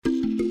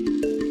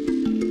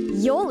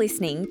You're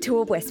listening to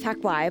a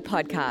Westpac Wire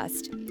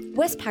podcast.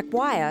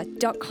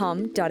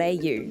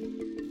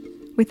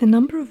 westpacwire.com.au. With the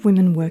number of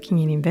women working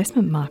in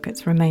investment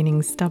markets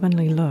remaining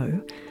stubbornly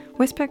low,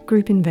 Westpac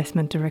Group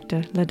Investment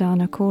Director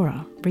Ladana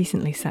Kora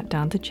recently sat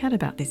down to chat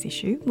about this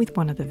issue with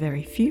one of the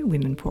very few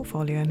women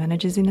portfolio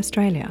managers in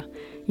Australia,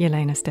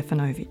 Jelena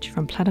Stefanovic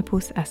from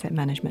Platypus Asset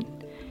Management.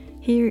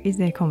 Here is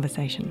their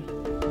conversation.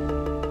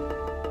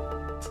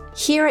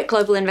 Here at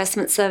Global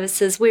Investment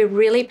Services, we're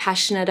really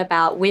passionate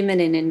about women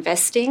in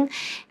investing.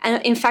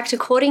 And in fact,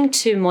 according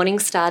to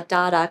Morningstar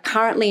data,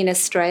 currently in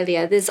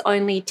Australia, there's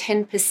only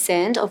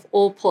 10% of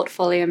all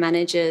portfolio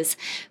managers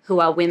who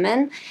are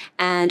women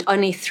and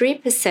only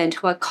 3%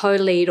 who are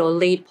co-lead or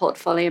lead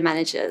portfolio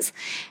managers.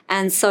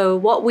 And so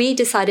what we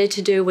decided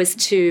to do was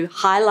to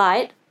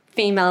highlight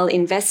female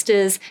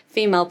investors,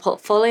 female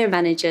portfolio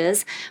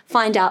managers,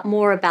 find out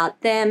more about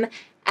them,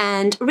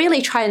 and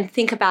really try and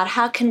think about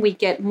how can we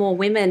get more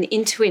women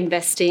into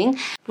investing.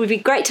 It would be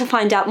great to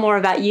find out more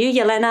about you,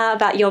 Jelena,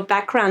 about your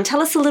background.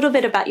 Tell us a little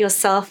bit about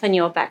yourself and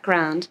your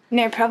background.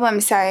 No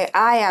problem. So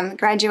I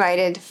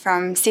graduated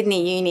from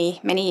Sydney Uni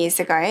many years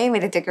ago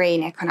with a degree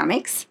in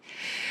economics.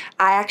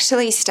 I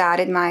actually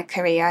started my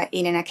career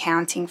in an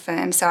accounting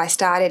firm. So I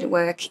started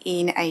work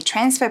in a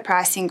transfer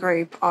pricing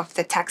group of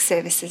the tax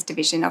services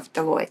division of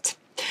Deloitte.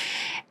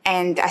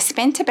 And I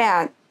spent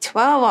about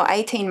 12 or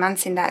 18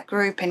 months in that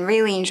group and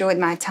really enjoyed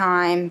my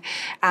time,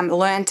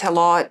 learnt a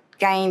lot,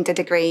 gained a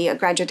degree, a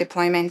graduate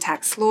diploma in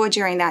tax law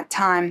during that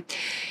time.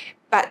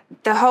 But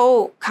the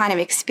whole kind of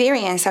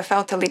experience, I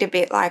felt a little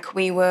bit like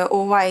we were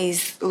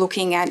always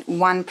looking at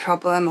one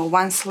problem or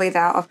one slither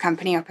of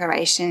company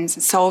operations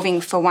and solving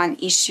for one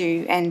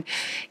issue. And,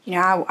 you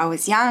know, I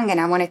was young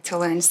and I wanted to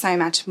learn so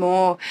much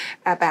more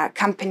about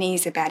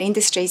companies, about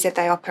industries that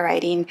they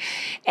operate in.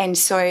 And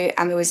so it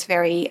was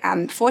very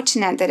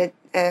fortunate that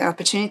an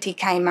opportunity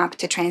came up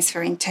to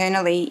transfer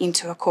internally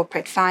into a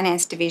corporate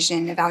finance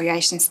division,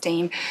 evaluations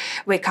team,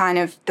 where kind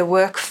of the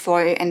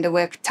workflow and the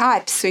work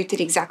type suited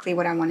exactly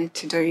what I wanted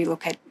to do,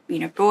 look at, you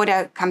know,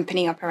 broader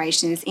company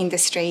operations,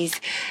 industries,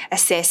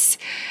 assess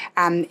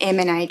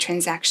M&A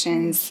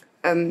transactions,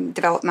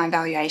 develop my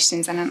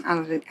valuations and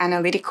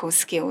analytical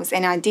skills.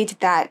 And I did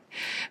that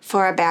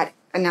for about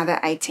another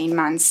 18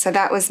 months. So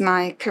that was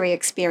my career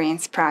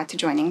experience prior to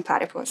joining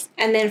Platypus.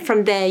 And then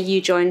from there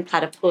you joined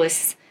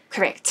Platypus.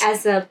 Correct.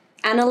 As an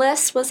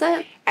analyst, was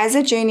it? As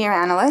a junior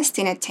analyst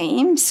in a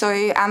team.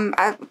 So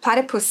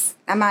Platypus,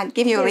 I might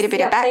give you a little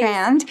bit of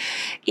background,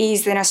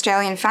 is an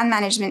Australian fund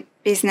management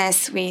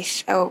business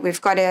with,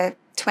 we've got a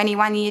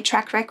 21-year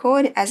track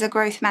record as a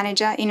growth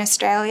manager in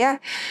Australia.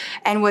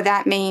 And what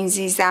that means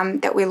is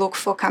that we look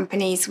for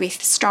companies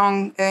with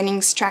strong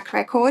earnings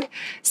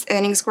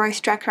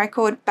growth track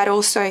record, but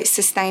also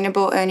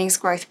sustainable earnings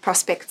growth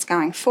prospects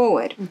going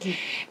forward. Mm-hmm.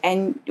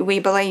 And we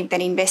believe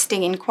that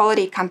investing in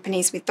quality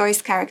companies with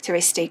those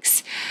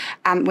characteristics,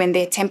 when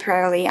they're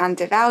temporarily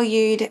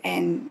undervalued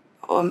and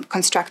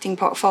constructing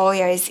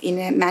portfolios in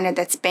a manner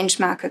that's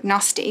benchmark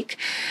agnostic,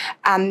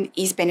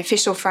 is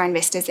beneficial for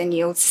investors and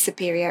yields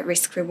superior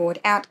risk-reward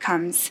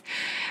outcomes.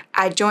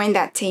 I joined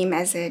that team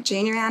as a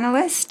junior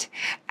analyst.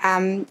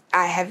 I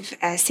have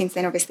since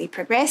then obviously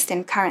progressed,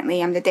 and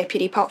currently I'm the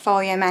deputy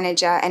portfolio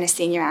manager and a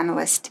senior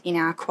analyst in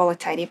our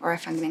qualitative or a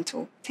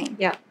fundamental team.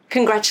 Yeah,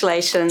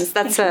 congratulations.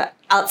 That's an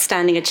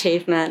outstanding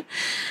achievement.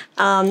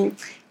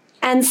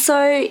 And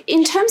so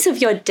in terms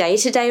of your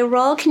day-to-day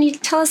role, can you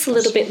tell us a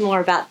little bit more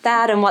about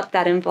that and what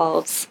that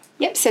involves?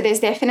 Yep, so there's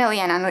definitely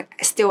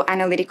still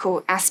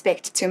analytical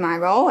aspect to my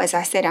role. As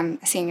I said, I'm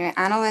a senior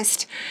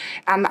analyst.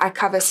 I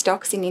cover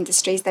stocks in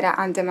industries that are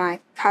under my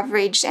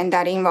coverage, and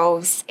that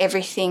involves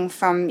everything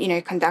from, you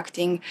know,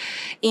 conducting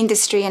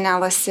industry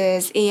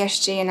analysis,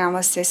 ESG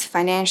analysis,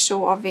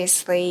 financial,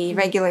 obviously,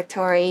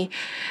 regulatory,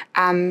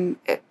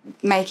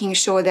 making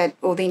sure that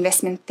all the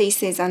investment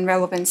theses on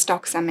relevant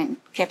stocks are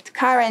kept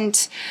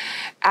current,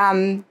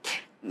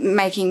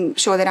 making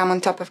sure that I'm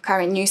on top of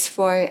current news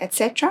flow,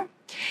 etc.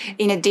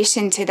 In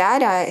addition to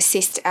that, I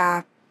assist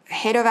our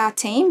head of our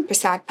team,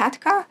 Prasad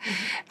Patka,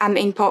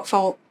 in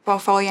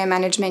portfolio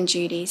management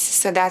duties.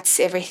 So that's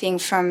everything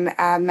from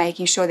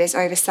making sure there's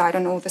oversight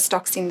on all the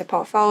stocks in the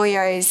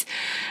portfolios,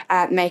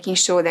 making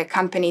sure that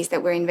companies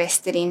that we're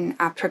invested in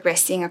are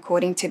progressing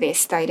according to their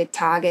stated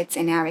targets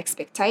and our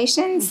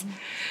expectations,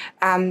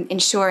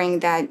 ensuring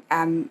that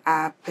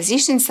our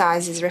position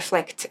sizes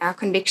reflect our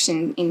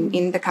conviction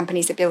in the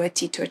company's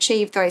ability to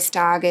achieve those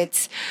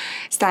targets,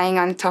 staying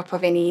on top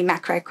of any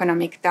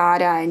macroeconomic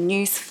data and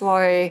news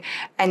flow,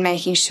 and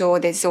making sure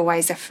there's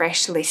always a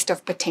fresh list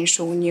of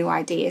potential new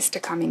ideas to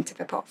come into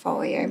the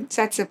portfolio.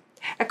 So that's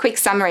a quick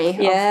summary of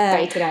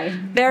day-to-day.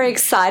 Very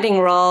exciting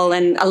role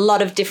and a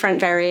lot of different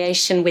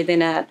variation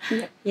within it.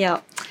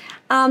 Yeah.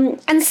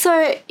 And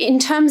so in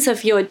terms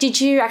of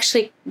did you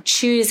actually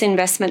choose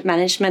investment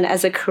management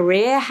as a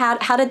career?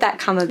 How did that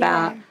come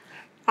about?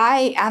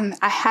 I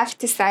have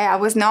to say I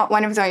was not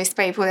one of those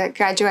people that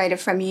graduated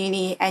from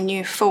uni and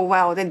knew full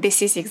well that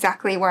this is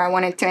exactly where I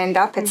wanted to end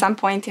up at some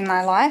point in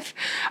my life.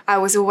 I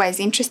was always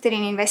interested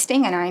in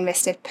investing and I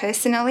invested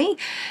personally,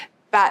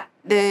 But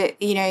the,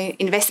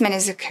 investment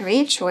as a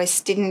career choice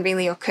didn't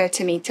really occur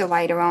to me till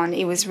later on.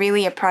 It was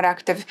really a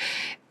product of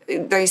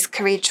those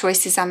career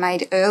choices I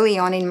made early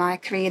on in my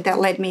career that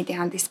led me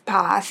down this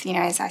path.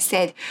 As I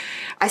said,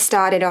 I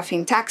started off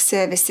in tax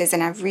services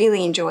and I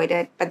really enjoyed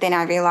it, but then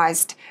I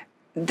realised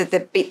that the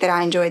bit that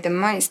I enjoyed the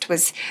most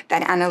was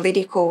that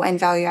analytical and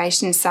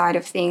valuation side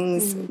of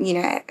things,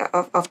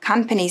 of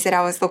companies that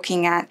I was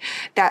looking at.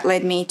 That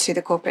led me to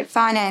the corporate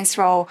finance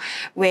role,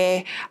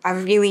 where I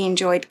really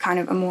enjoyed kind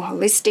of a more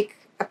holistic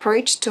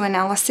approach to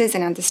analysis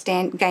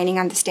and gaining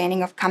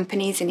understanding of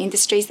companies and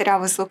industries that I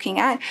was looking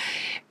at.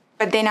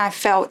 But then I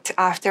felt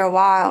after a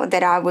while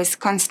that I was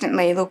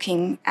constantly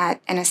looking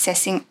at and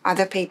assessing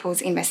other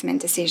people's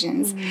investment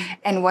decisions.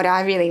 And what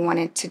I really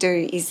wanted to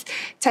do is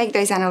take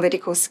those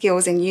analytical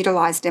skills and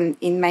utilise them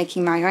in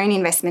making my own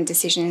investment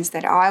decisions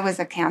that I was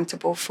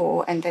accountable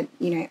for and that,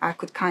 I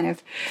could kind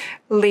of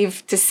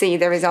live to see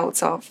the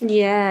results of.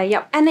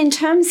 Yeah. And in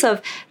terms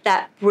of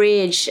that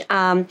bridge,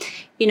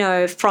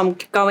 from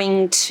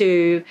going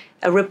to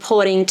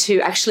reporting to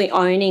actually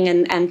owning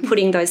and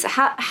putting those,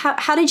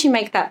 how did you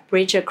make that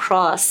bridge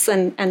across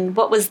and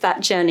what was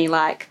that journey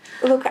like?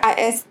 Look,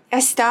 I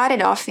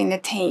started off in the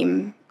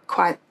team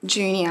quite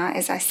junior,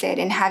 as I said,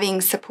 and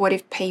having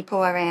supportive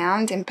people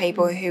around and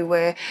people who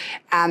were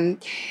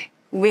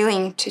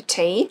willing to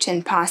teach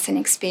and pass an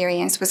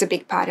experience was a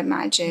big part of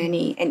my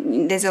journey.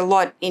 And there's a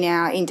lot in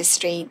our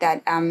industry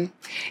that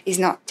is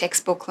not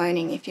textbook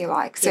learning, if you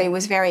like. So it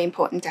was very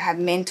important to have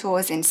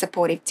mentors and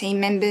supportive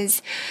team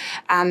members.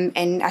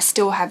 And I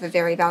still have a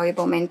very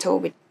valuable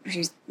mentor,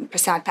 who's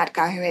Prasad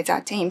Patkar, who heads our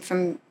team.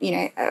 From,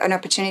 an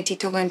opportunity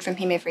to learn from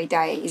him every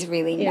day is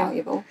really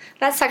invaluable.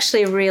 That's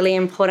actually a really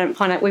important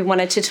point that we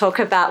wanted to talk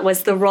about,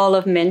 was the role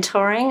of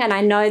mentoring. And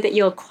I know that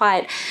you're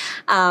quite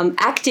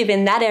active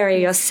in that area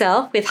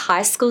yourself with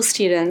high school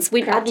students.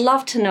 I'd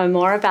love to know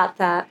more about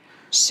that.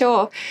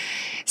 Sure.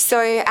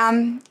 So,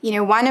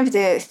 one of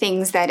the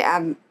things that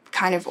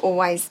kind of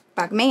always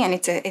bug me, and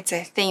it's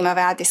a theme of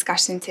our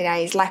discussion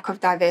today, is lack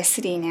of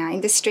diversity in our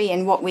industry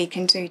and what we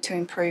can do to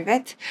improve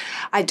it.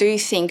 I do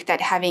think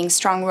that having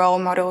strong role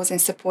models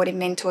and supportive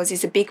mentors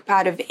is a big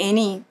part of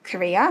any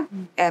career,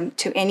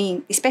 to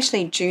any,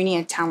 especially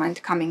junior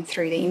talent coming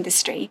through the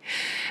industry.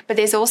 But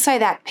there's also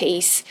that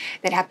piece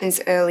that happens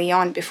early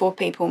on before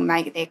people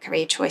make their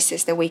career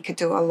choices that we could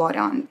do a lot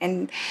on.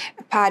 And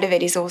part of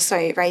it is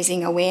also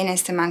raising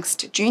awareness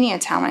amongst junior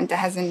talent that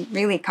hasn't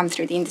really come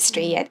through the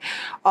industry yet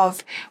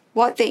of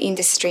what the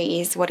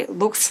industry is, what it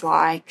looks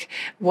like,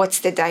 what's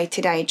the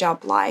day-to-day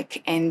job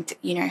like, and,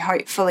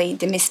 hopefully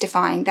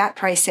demystifying that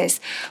process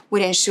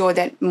would ensure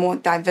that more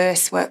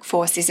diverse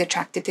workforce is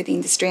attracted to the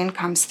industry and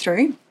comes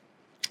through.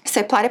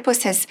 So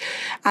Platypus has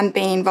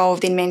been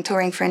involved in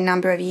mentoring for a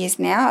number of years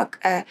now.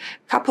 A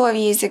couple of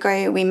years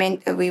ago,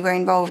 we were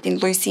involved in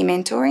Lucy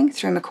Mentoring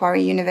through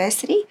Macquarie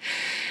University,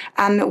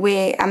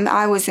 where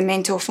I was a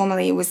mentor.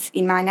 Formerly it was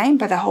in my name,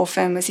 but the whole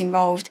firm was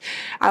involved.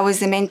 I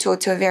was a mentor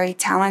to a very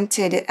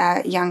talented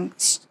young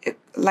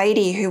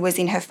lady who was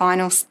in her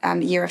final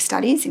year of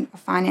studies in a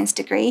finance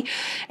degree,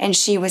 and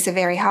she was a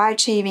very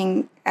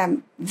high-achieving,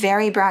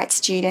 very bright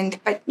student,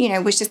 but,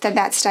 was just at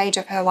that stage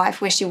of her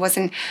life where she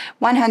wasn't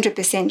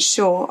 100%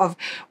 sure of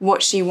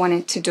what she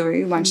wanted to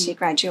do once she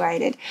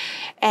graduated.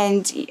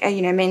 And,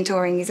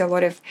 mentoring is a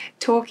lot of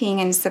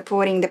talking and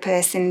supporting the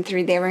person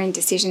through their own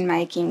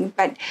decision-making.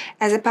 But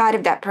as a part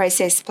of that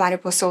process,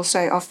 Platypus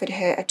also offered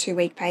her a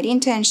 2-week paid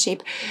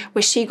internship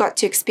where she got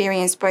to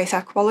experience both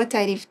our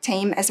qualitative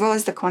team as well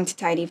as the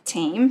quantitative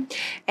team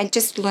and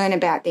just learn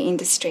about the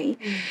industry.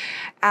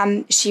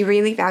 She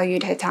really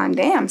valued her time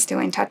there. I'm still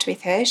in touch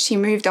with her. She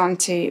moved on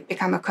to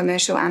become a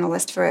commercial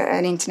analyst for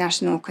an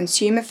international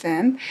consumer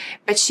firm,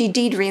 but she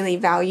did really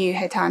value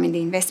her time in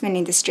the investment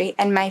industry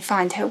and may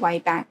find her way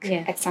back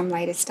at some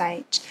later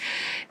stage.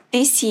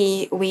 This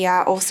year, we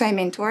are also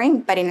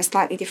mentoring, but in a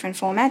slightly different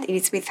format. It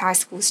is with high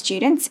school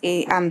students.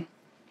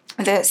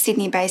 The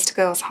Sydney-based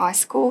Girls High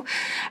School,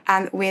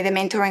 where the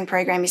mentoring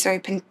program is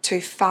open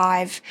to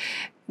 5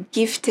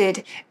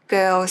 gifted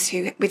girls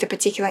who with a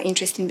particular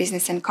interest in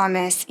business and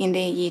commerce in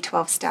their Year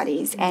 12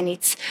 studies. And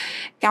it's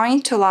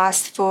going to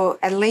last for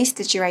at least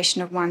the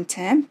duration of 1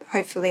 term,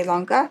 hopefully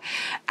longer,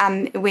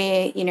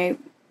 where,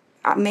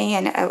 me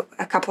and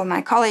a couple of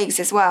my colleagues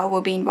as well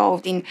will be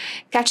involved in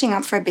catching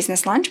up for a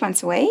business lunch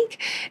once a week,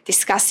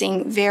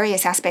 discussing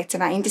various aspects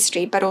of our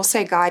industry, but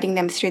also guiding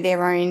them through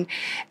their own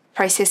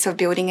process of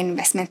building an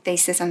investment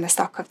thesis on the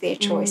stock of their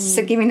choice.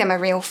 So giving them a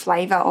real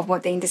flavour of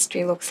what the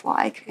industry looks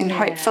like. And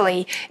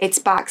hopefully it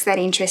sparks that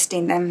interest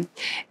in them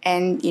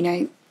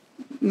and,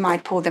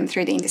 might pull them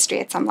through the industry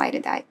at some later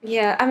date.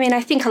 Yeah,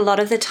 I think a lot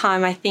of the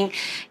time,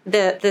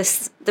 the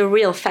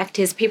real fact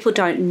is people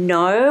don't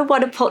know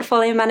what a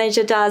portfolio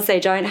manager does. They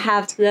don't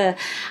have the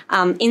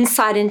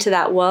insight into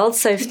that world.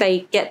 So if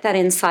they get that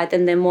insight,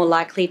 then they're more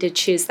likely to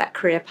choose that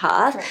career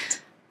path. Correct.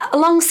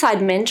 Alongside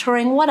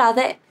mentoring, what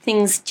other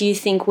things do you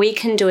think we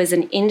can do as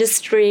an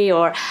industry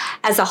or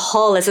as a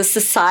whole, as a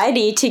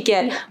society, to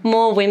get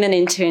more women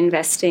into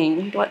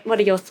investing? What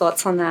are your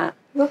thoughts on that?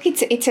 Look,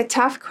 it's a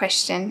tough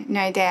question,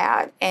 no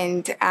doubt.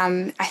 And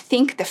I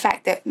think the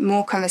fact that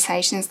more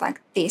conversations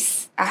like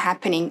this are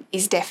happening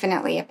is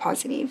definitely a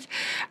positive.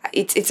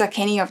 It's like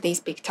any of these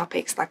big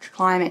topics like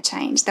climate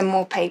change. The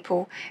more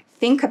people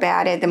think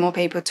about it, the more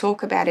people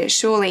talk about it,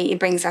 surely it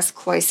brings us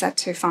closer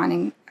to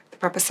finding the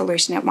proper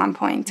solution at one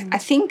point. I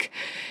think,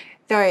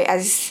 though,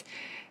 as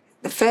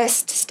the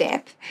first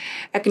step,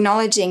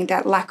 acknowledging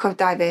that lack of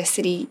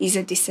diversity is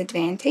a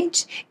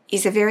disadvantage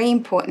is a very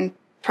important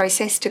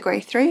process to go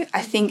through.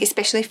 I think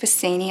especially for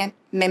senior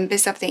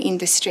members of the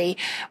industry,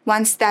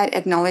 once that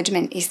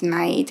acknowledgement is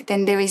made,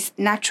 then there is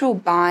natural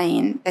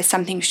buy-in that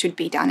something should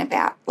be done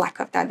about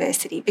lack of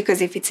diversity,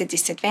 because if it's a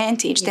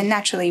disadvantage, then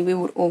naturally we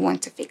would all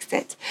want to fix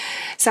it.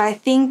 So I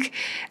think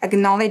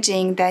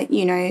acknowledging that,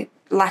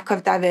 lack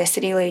of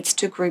diversity leads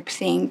to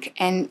groupthink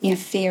and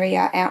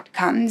inferior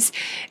outcomes,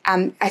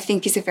 I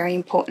think is a very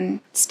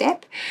important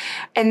step.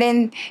 And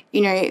then,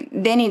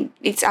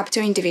 it's up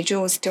to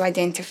individuals to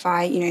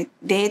identify,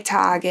 their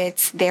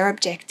targets, their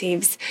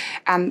objectives,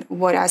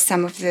 what are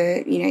some of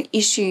the,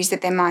 issues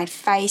that they might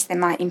face that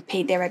might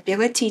impede their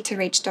ability to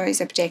reach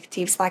those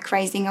objectives, like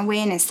raising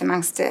awareness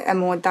amongst a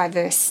more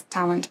diverse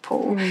talent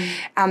pool,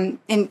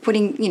 and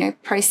putting,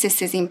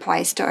 processes in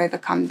place to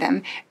overcome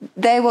them.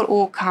 They will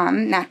all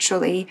come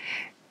naturally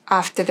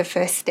after the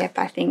first step,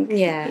 I think.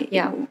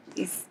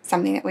 Is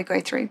something that we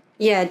go through.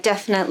 Yeah,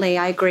 definitely.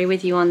 I agree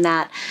with you on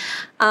that.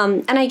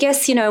 And I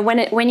guess,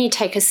 when you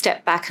take a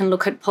step back and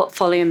look at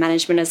portfolio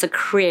management as a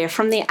career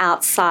from the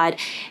outside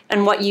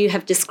and what you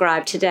have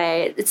described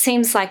today, it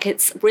seems like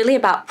it's really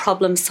about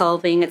problem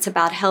solving. It's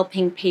about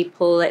helping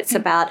people. It's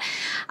about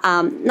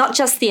not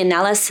just the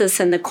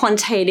analysis and the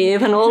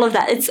quantitative and all of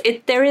that.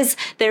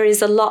 There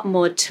is a lot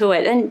more to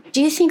it. And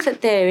do you think that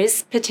there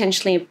is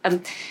potentially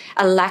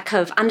a lack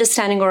of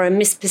understanding or a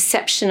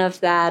misperception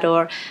of that,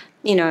 or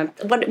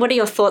what are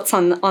your thoughts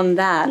on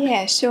that?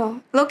 Yeah,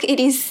 sure. Look,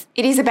 it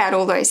is about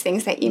all those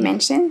things that you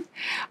mentioned.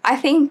 I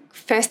think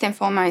first and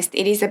foremost,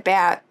 it is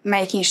about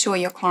making sure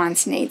your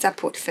clients' needs are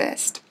put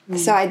first.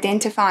 So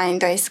identifying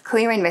those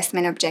clear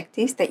investment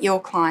objectives that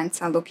your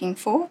clients are looking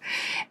for,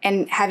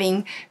 and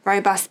having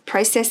robust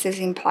processes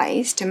in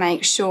place to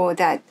make sure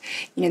that,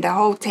 the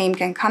whole team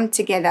can come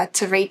together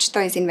to reach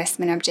those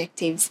investment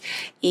objectives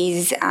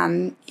is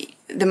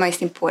the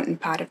most important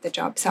part of the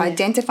job. So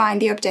identifying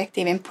the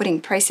objective and putting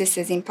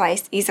processes in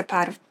place is a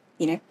part of,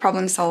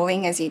 problem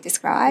solving, as you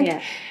described.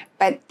 Yeah.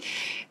 But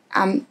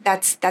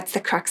that's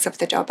the crux of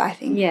the job, I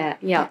think.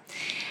 Yeah.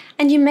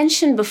 And you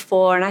mentioned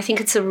before, and I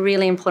think it's a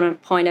really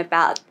important point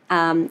about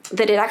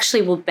that it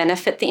actually will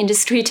benefit the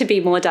industry to be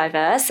more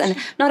diverse, and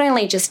not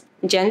only just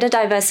gender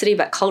diversity,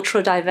 but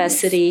cultural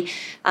diversity,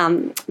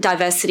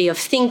 diversity of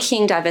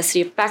thinking,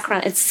 diversity of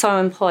background. It's so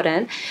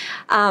important.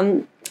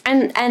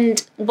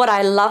 And what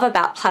I love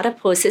about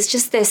Platypus is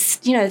just this,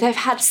 they've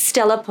had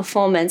stellar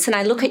performance, and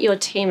I look at your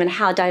team and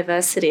how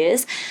diverse it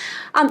is.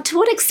 To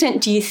what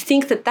extent do you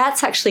think that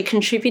that's actually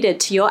contributed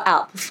to your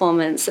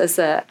outperformance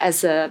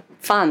as a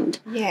fund?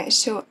 Yeah,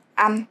 sure.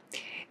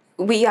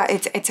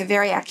 It's a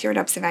very accurate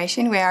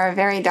observation. We are a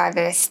very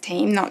diverse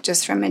team, not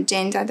just from a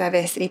gender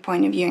diversity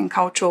point of view and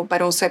cultural,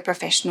 but also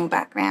professional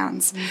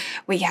backgrounds.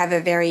 We have a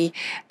very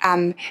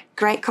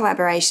great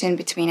collaboration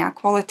between our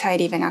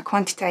qualitative and our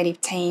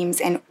quantitative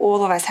teams, and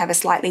all of us have a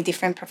slightly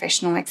different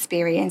professional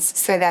experience,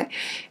 so that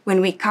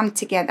when we come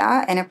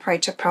together and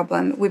approach a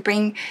problem, we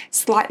bring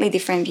slightly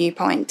different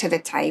viewpoint to the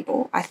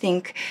table. I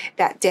think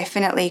that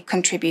definitely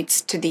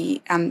contributes to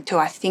to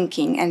our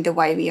thinking and the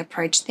way we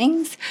approach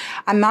things.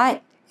 I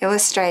might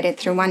illustrated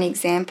through one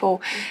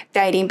example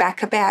dating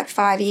back about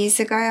 5 years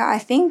ago, I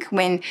think,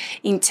 when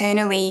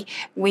internally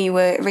we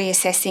were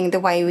reassessing the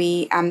way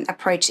we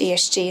approach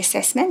ESG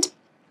assessment.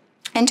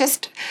 And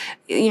just,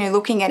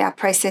 looking at our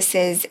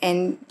processes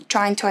and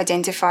trying to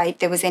identify if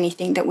there was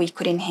anything that we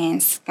could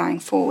enhance going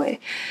forward.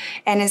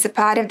 And as a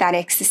part of that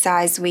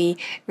exercise, we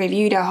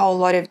reviewed a whole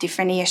lot of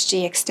different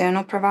ESG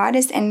external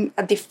providers and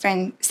a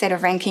different set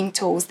of ranking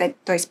tools that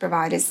those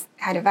providers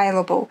had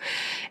available.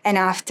 And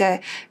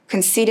after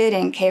considered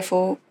and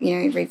careful,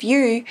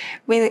 review,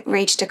 we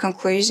reached a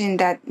conclusion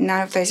that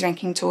none of those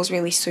ranking tools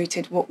really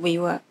suited what we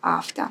were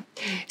after.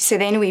 So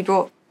then we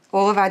brought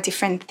all of our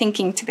different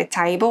thinking to the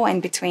table,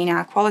 and between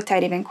our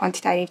qualitative and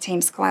quantitative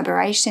teams'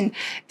 collaboration,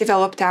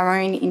 developed our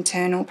own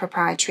internal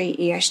proprietary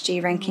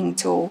ESG ranking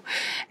tool.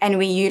 And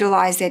we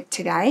utilise it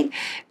today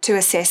to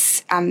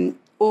assess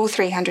all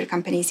 300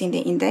 companies in the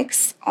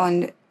index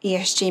on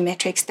ESG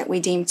metrics that we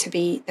deem to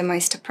be the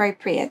most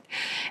appropriate.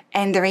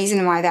 And the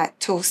reason why that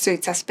tool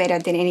suits us better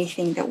than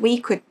anything that we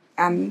could,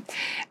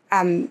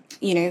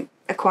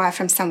 acquire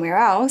from somewhere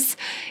else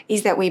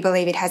is that we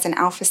believe it has an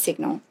alpha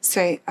signal.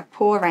 So a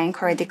poor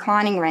rank or a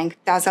declining rank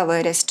does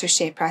alert us to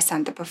share price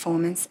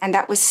underperformance. And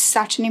that was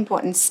such an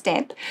important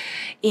step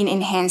in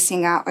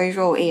enhancing our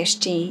overall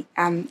ESG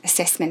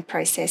assessment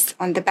process.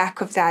 On the back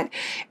of that,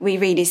 we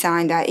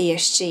redesigned our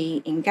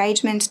ESG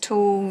engagement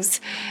tools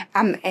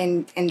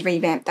and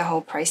revamped the whole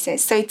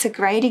process. So it's a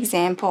great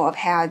example of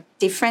how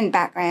different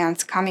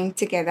backgrounds coming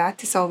together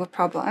to solve a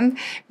problem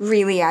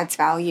really adds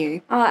value.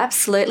 Oh,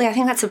 absolutely. I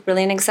think that's a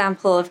brilliant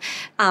example of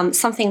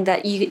something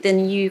that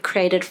you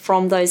created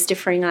from those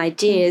differing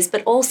ideas,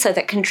 but also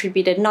that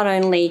contributed not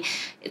only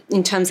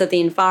in terms of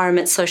the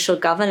environment, social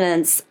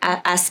governance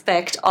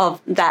aspect of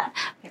that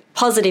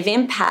positive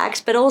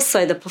impact, but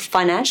also the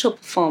financial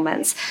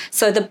performance.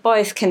 So that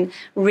both can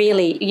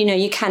really,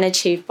 you can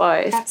achieve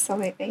both.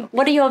 Absolutely.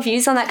 What are your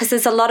views on that? Because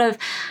there's a lot of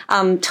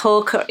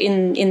talk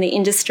in the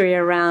industry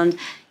around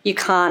you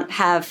can't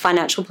have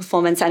financial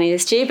performance and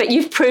ESG, but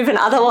you've proven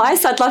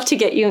otherwise. So I'd love to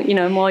get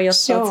more your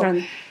thoughts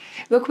on.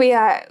 Look, we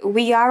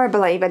are a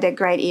believer that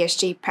great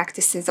ESG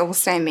practices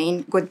also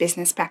mean good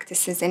business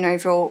practices and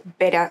overall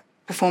better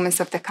performance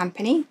of the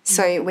company.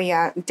 So we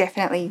are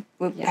definitely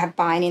have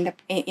buy-in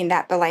in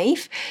that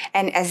belief,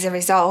 and as a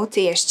result,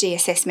 ESG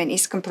assessment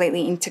is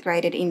completely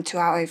integrated into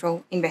our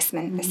overall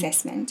investment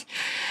assessment.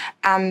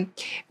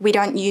 We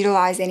don't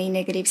utilise any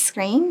negative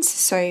screens,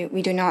 so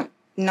we do not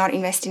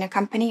invest in a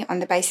company on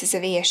the basis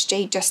of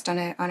ESG just on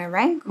a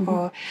rank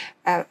or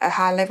a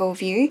high level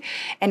view,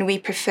 and we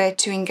prefer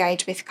to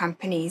engage with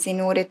companies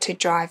in order to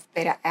drive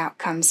better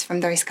outcomes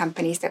from those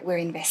companies that we're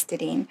invested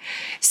in.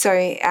 So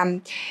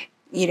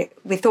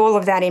with all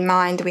of that in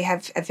mind, we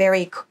have a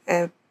very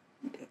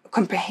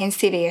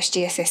comprehensive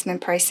ESG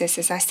assessment process.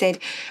 As I said,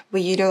 we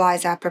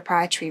utilise our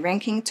proprietary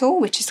ranking tool,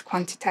 which is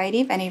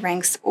quantitative, and it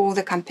ranks all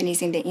the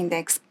companies in the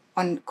index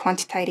on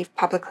quantitative,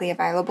 publicly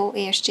available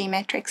ESG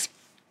metrics.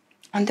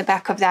 On the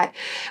back of that,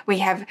 we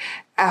have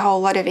a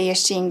whole lot of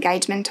ESG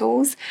engagement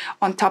tools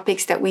on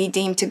topics that we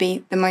deem to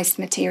be the most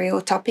material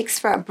topics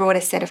for a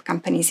broader set of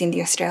companies in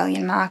the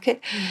Australian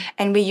market.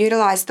 And we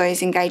utilise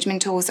those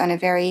engagement tools on a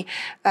very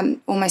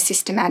almost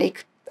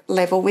systematic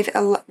level.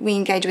 We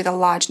engage with a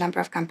large number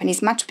of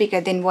companies, much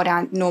bigger than what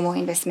our normal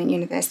investment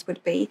universe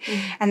would be.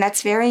 And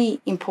that's very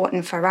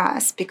important for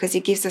us because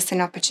it gives us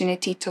an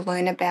opportunity to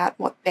learn about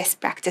what best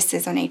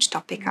practices on each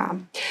topic are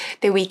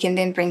that we can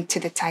then bring to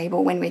the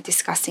table when we're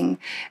discussing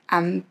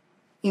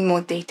in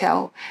more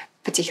detail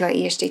particular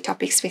ESG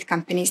topics with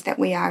companies that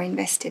we are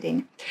invested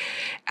in.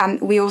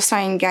 We also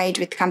engage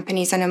with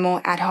companies on a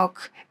more ad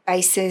hoc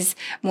basis,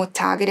 more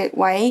targeted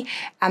way,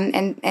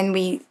 and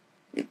we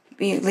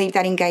leave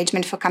that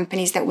engagement for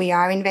companies that we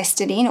are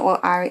invested in or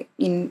are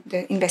in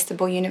the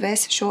investable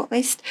universe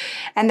shortlist.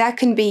 And that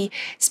can be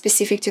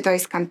specific to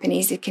those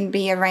companies. It can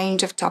be a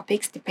range of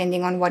topics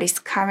depending on what is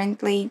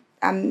currently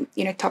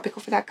topical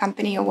for that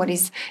company or what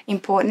is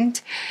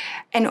important.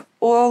 And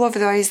all of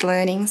those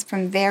learnings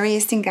from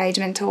various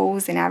engagement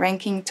tools and our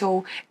ranking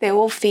tool, they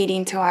all feed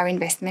into our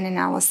investment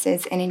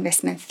analysis and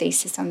investment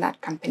thesis on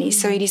that company.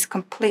 So it is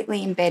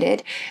completely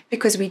embedded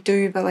because we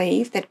do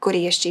believe that good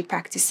ESG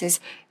practices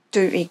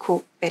do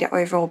equal better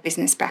overall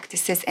business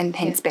practices and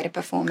hence better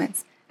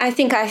performance. I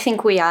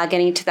think we are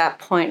getting to that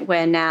point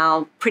where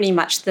now pretty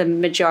much the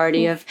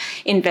majority of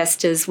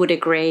investors would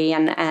agree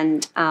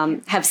and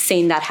have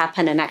seen that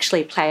happen and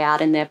actually play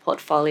out in their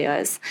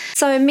portfolios.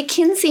 So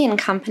McKinsey and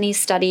Company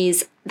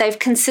studies, they've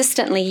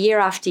consistently, year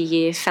after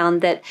year,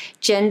 found that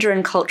gender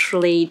and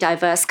culturally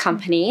diverse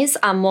companies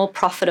are more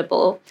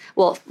profitable,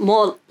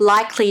 more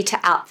likely to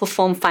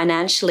outperform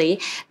financially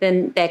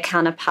than their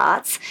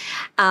counterparts.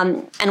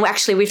 And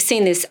actually, we've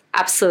seen this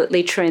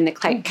absolutely true in the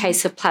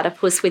case of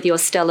Platypus with your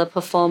stellar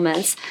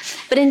performance.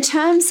 But in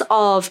terms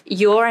of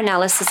your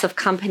analysis of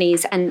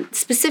companies and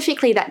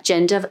specifically that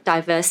gender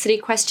diversity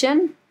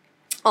question,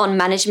 on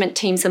management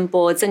teams and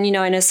boards. And, in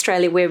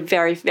Australia, we're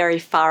very, very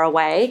far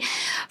away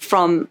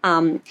from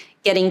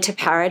getting to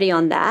parity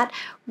on that.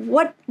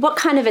 What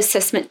kind of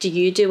assessment do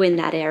you do in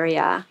that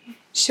area?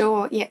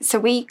 Sure, yeah. So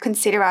we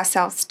consider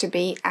ourselves to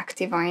be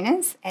active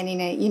owners and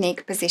in a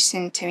unique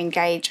position to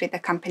engage with the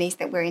companies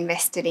that we're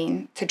invested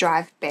in to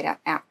drive better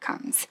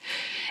outcomes.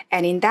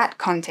 And in that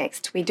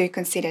context, we do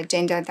consider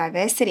gender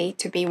diversity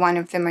to be one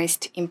of the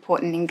most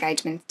important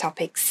engagement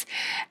topics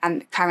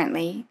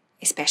currently,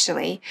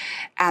 especially.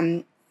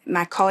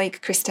 My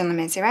colleague, Kristen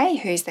Lemessurier,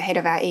 who's the head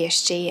of our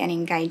ESG and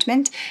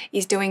engagement,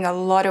 is doing a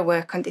lot of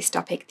work on this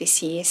topic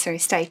this year. So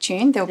stay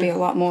tuned. There'll be a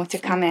lot more to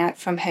come out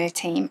from her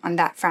team on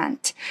that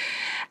front.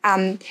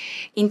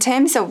 In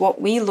terms of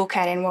what we look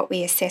at and what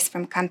we assess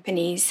from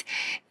companies,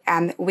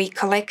 we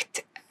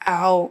collect a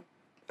whole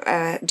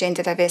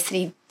gender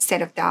diversity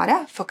set of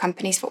data for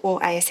companies, for all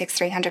ASX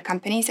 300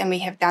 companies, and we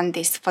have done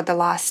this for the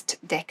last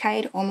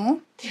decade or more.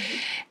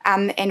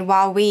 And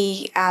while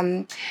we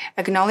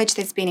acknowledge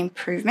there's been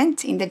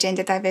improvement in the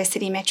gender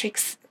diversity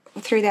metrics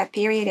through that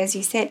period, as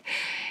you said,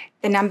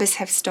 the numbers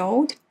have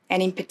stalled.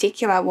 And in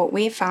particular, what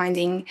we're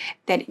finding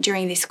that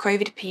during this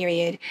COVID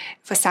period,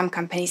 for some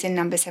companies, the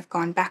numbers have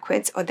gone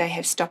backwards or they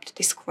have stopped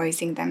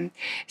disclosing them.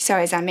 So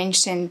as I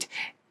mentioned,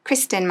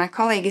 Kristen, my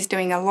colleague, is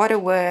doing a lot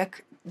of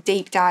work,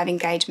 deep dive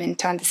engagement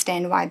to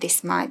understand why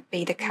this might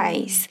be the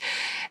case.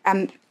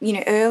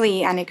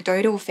 Early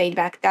anecdotal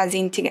feedback does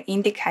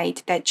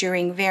indicate that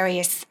during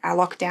various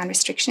lockdown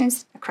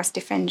restrictions across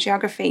different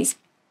geographies,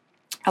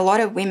 a lot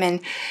of women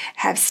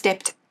have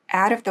stepped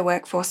out of the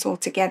workforce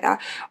altogether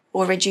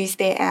or reduce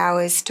their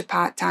hours to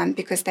part-time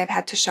because they've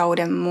had to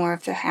shoulder more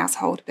of the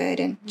household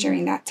burden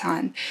during that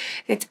time.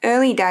 It's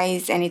early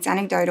days and it's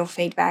anecdotal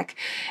feedback.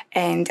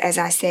 And as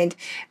I said,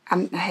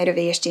 the head of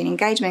ESG and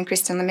engagement,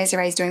 Kristen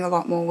Lemessurier, is doing a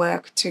lot more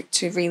work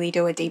to really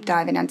do a deep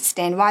dive and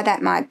understand why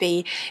that might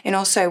be, and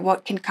also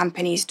what can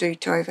companies do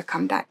to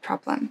overcome that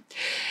problem.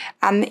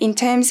 In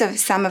terms of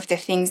some of the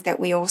things that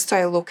we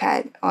also look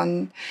at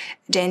on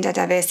gender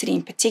diversity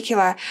in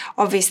particular,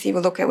 obviously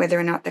we'll look at whether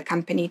or not the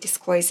company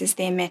discloses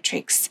their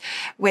metrics,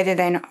 whether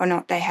or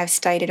not they have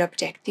stated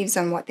objectives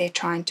on what they're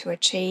trying to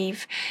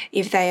achieve,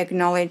 if they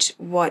acknowledge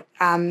what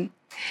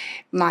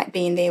might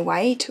be in their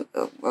way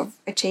of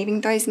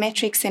achieving those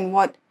metrics, and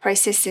what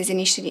processes and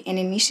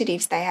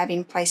initiatives they have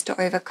in place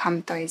to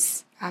overcome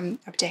those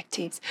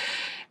objectives,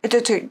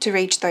 to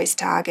reach those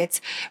targets.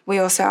 We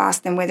also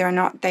ask them whether or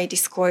not they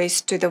disclose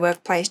to the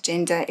Workplace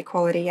Gender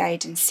Equality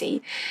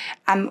Agency.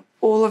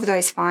 All of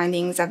those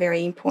findings are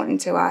very important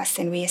to us,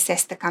 and we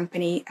assess the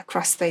company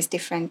across those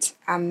different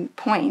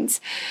points,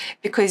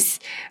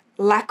 because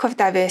lack of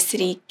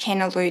diversity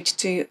can allude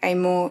to a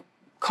more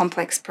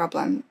complex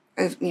problem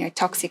of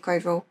toxic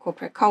overall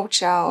corporate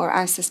culture or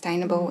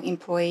unsustainable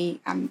employee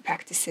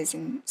practices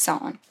and so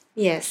on.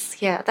 Yes,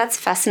 yeah, that's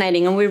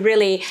fascinating, and we'll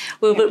really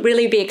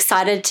be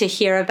excited to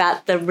hear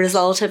about the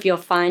result of your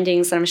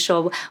findings, and I'm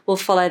sure we'll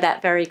follow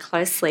that very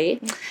closely.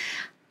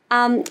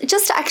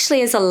 Just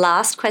actually as a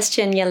last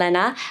question,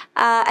 Yelena,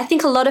 I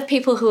think a lot of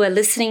people who are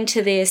listening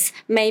to this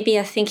maybe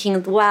are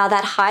thinking, wow,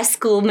 that high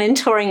school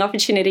mentoring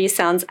opportunity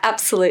sounds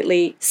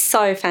absolutely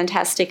so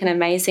fantastic and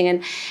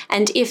amazing.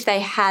 And if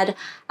they had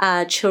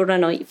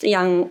children or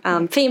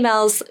young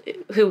females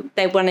who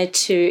they wanted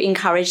to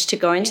encourage to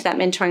go into that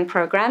mentoring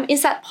program,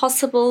 is that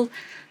possible?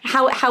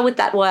 How would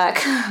that work?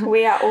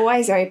 We are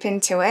always open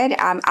to it.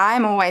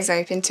 I'm always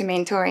open to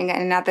mentoring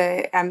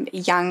another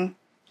young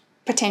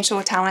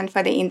potential talent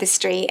for the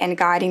industry and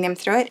guiding them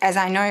through it. As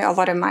I know a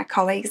lot of my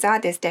colleagues are,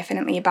 there's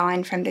definitely a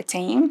buy-in from the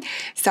team.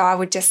 So I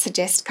would just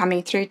suggest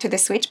coming through to the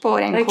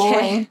switchboard and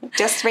calling.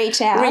 Just reach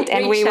out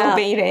and we will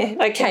be there.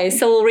 Okay,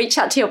 so we'll reach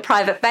out to your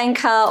private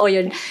banker or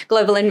your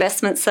Global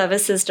Investment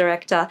Services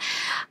Director.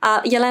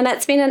 Yelena,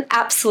 it's been an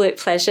absolute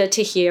pleasure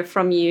to hear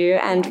from you,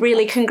 and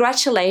really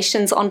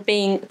congratulations on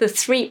being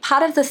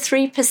part of the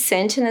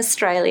 3% in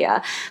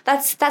Australia.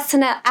 That's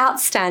an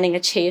outstanding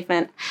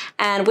achievement,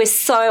 and we're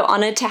so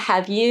honoured to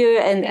have you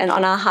and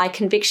on our high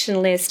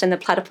conviction list and the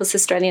Platypus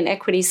Australian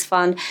Equities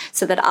Fund,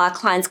 so that our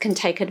clients can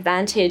take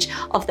advantage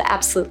of the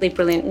absolutely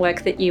brilliant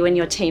work that you and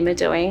your team are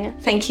doing.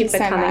 Thank you for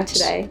coming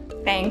today.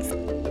 Thanks.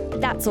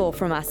 That's all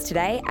from us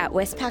today at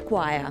Westpac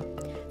Wire.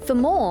 For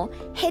more,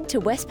 head to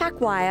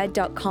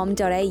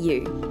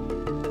westpacwire.com.au.